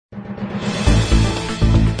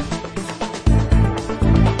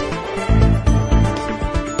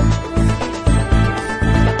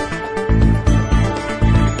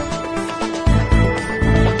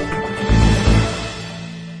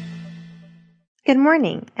Good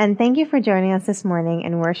morning, and thank you for joining us this morning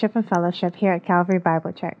in worship and fellowship here at Calvary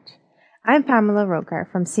Bible Church. I'm Pamela Roker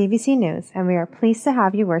from CBC News, and we are pleased to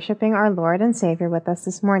have you worshiping our Lord and Savior with us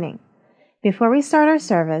this morning. Before we start our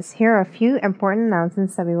service, here are a few important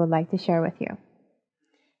announcements that we would like to share with you.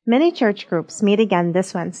 Many church groups meet again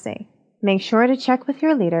this Wednesday. Make sure to check with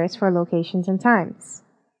your leaders for locations and times.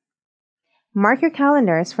 Mark your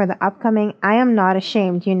calendars for the upcoming I Am Not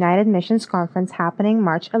Ashamed United Missions Conference happening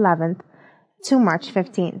March 11th to March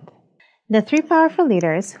 15th. The three powerful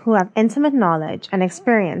leaders who have intimate knowledge and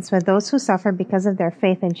experience with those who suffer because of their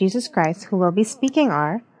faith in Jesus Christ who will be speaking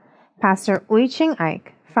are Pastor Uy-Ching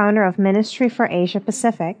Ike, founder of Ministry for Asia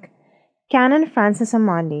Pacific, Canon Francis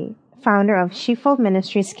Amondi, founder of Sheepfold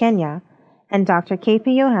Ministries Kenya, and Dr.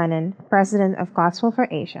 K.P. Yohanan, president of Gospel for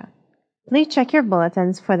Asia. Please check your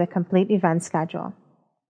bulletins for the complete event schedule.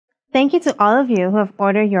 Thank you to all of you who have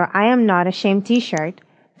ordered your I Am Not Ashamed t-shirt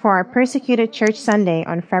for our Persecuted Church Sunday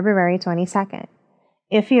on February 22nd.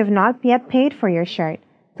 If you have not yet paid for your shirt,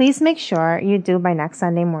 please make sure you do by next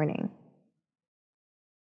Sunday morning.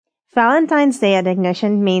 Valentine's Day at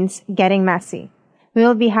Ignition means getting messy. We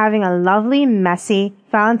will be having a lovely, messy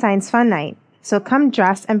Valentine's fun night, so come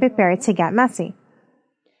dressed and prepared to get messy.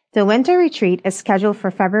 The winter retreat is scheduled for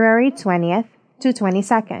February 20th to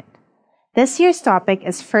 22nd. This year's topic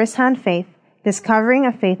is First-Hand Faith, Discovering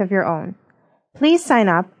a Faith of Your Own. Please sign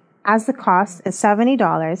up as the cost is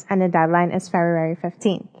 $70 and the deadline is February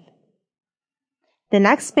 15th. The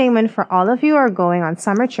next payment for all of you who are going on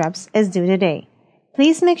summer trips is due today.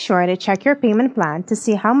 Please make sure to check your payment plan to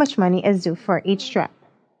see how much money is due for each trip.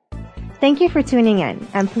 Thank you for tuning in,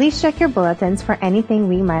 and please check your bulletins for anything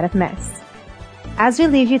we might have missed. As we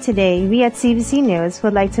leave you today, we at CBC News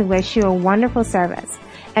would like to wish you a wonderful service,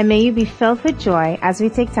 and may you be filled with joy as we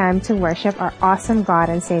take time to worship our awesome God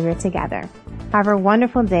and Savior together. Have a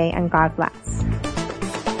wonderful day, and God bless.